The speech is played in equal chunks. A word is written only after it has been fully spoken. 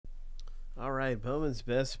All right, Bowman's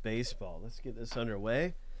Best Baseball. Let's get this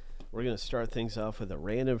underway. We're going to start things off with a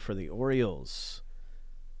random for the Orioles.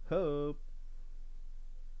 Hope.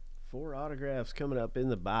 4 autographs coming up in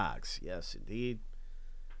the box. Yes, indeed.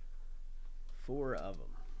 4 of them.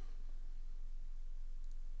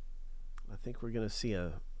 I think we're going to see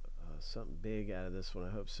something big out of this one. I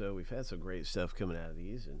hope so. We've had some great stuff coming out of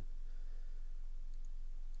these, and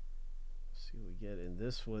see what we get in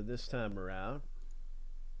this one this time around.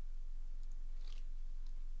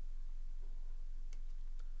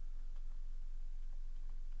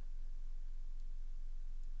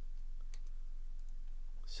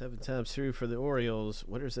 Seven times through for the Orioles.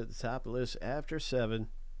 Winners at the top of the list after 7.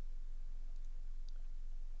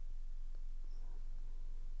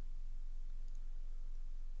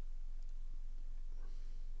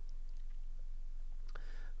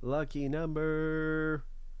 Lucky number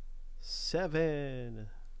 7.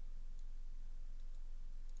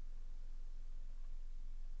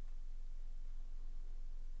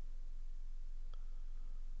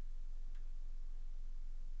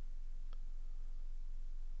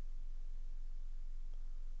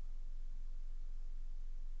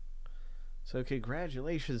 So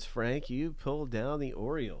congratulations, Frank. You pulled down the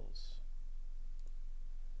Orioles.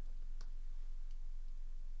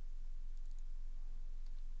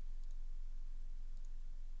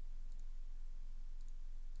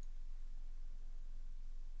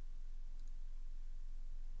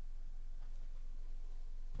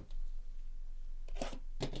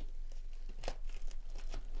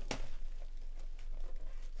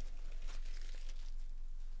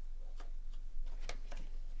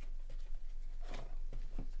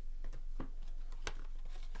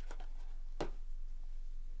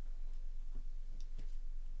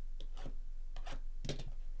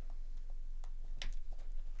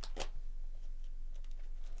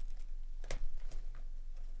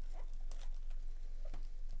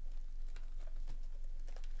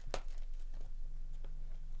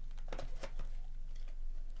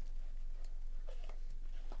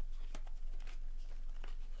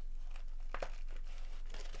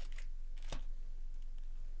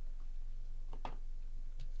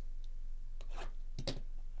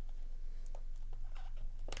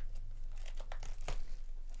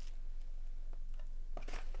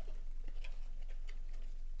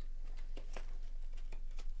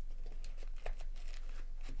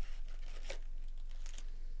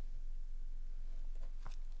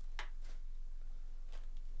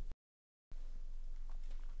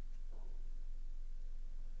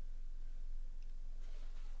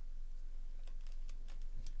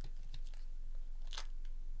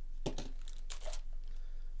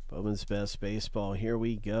 Bowman's Best Baseball. Here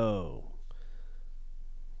we go.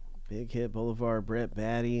 Big Hit Boulevard, Brett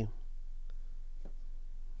Batty.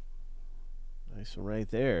 Nice one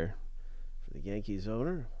right there for the Yankees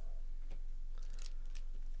owner.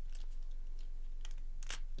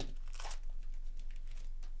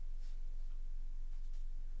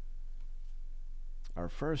 Our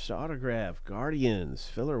first autograph, Guardians,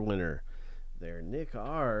 filler winner there, Nick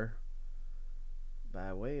R.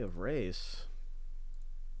 By way of race.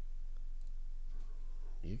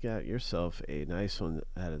 You got yourself a nice one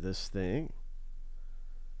out of this thing.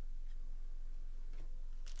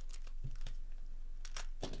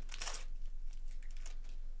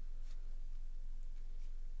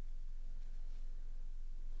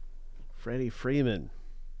 Freddie Freeman.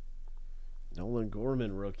 Nolan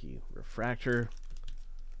Gorman rookie. Refractor.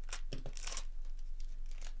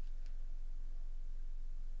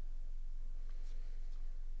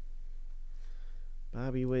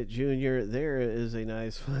 Bobby Witt Jr. There is a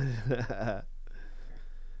nice one.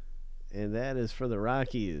 And that is for the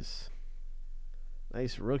Rockies.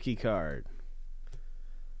 Nice rookie card.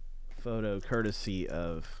 Photo courtesy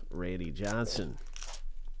of Randy Johnson.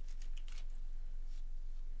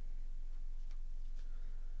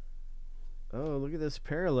 Oh, look at this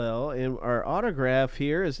parallel. And our autograph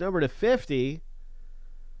here is numbered to 50.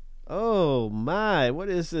 Oh, my. What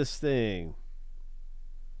is this thing?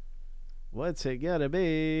 What's it gonna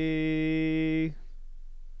be?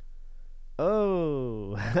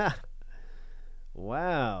 Oh,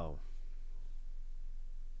 wow.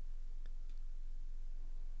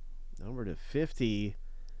 Number to 50.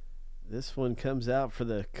 This one comes out for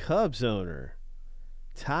the Cubs owner,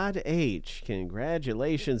 Todd H.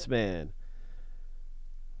 Congratulations, man.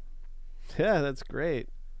 Yeah, that's great.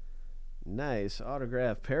 Nice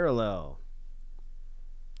autograph parallel.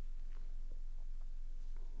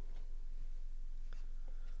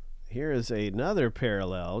 Here is another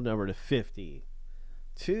parallel, number to 50.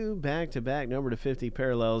 2 back-to-back number to 50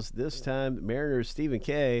 parallels. This time, Mariners Stephen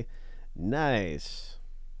K. Nice.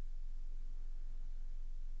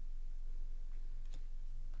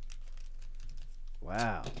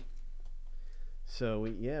 Wow. So,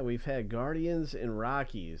 we've had Guardians and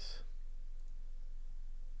Rockies.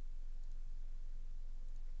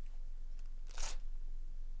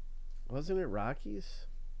 Wasn't it Rockies?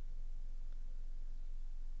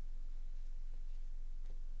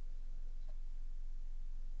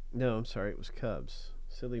 No, I'm sorry. It was Cubs.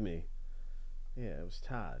 Silly me. Yeah, it was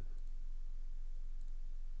Todd.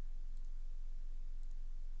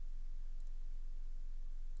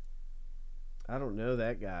 I don't know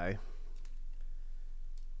that guy.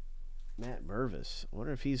 Matt Mervis. I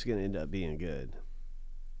wonder if he's going to end up being good.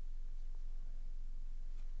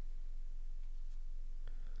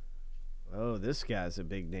 Oh, this guy's a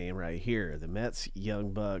big name right here. The Mets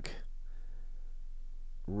young buck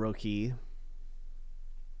rookie.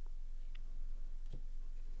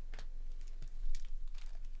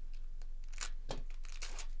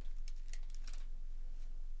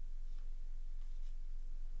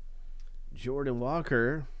 Jordan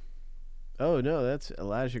Walker. Oh, no, that's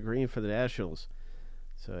Elijah Green for the Nationals.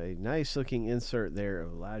 So a nice looking insert there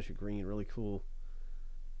of Elijah Green. Really cool.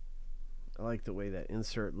 I like the way that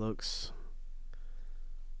insert looks.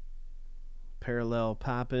 Parallel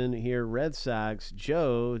popping here. Red Sox,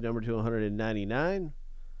 Joe, number 299.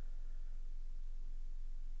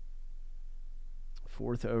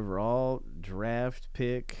 4th overall draft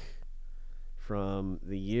pick from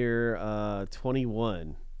the year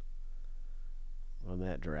 21 on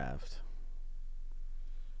that draft.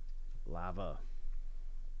 Lava.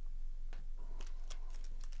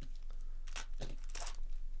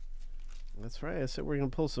 That's right. I said we're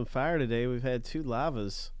going to pull some fire today. We've had 2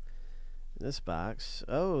 lavas in this box.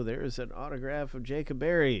 Oh, there's an autograph of Jacob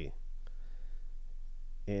Berry.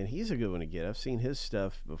 And he's a good one to get. I've seen his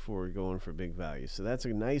stuff before going for big value. So that's a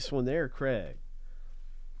nice one there, Craig.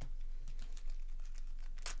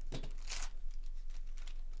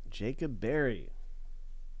 Jacob Berry.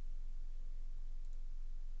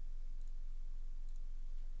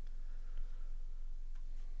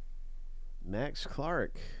 Max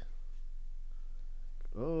Clark.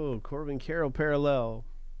 Oh, Corbin Carroll parallel.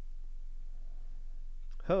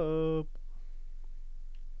 Hope.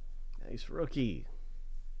 Nice rookie.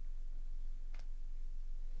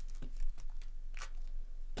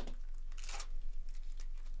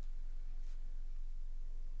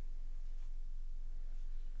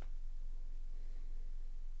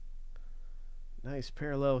 Nice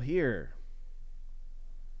parallel here.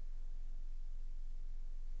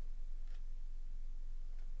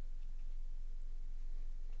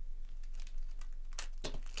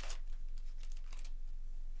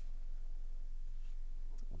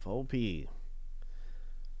 Volpe.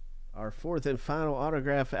 Our 4th and final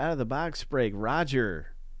autograph out of the box break. Roger.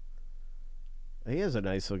 He has a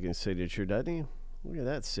nice looking signature, doesn't he? Look at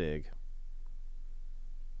that sig.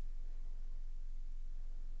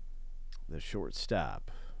 The shortstop.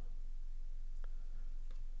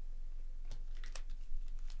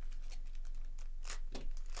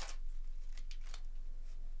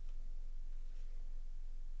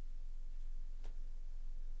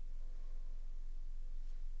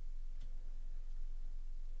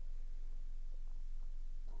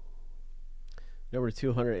 Number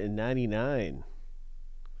 299.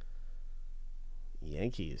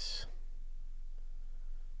 Yankees.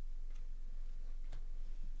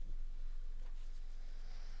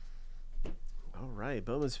 All right,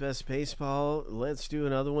 Bowman's Best Baseball. Let's do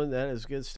another one. That is good stuff.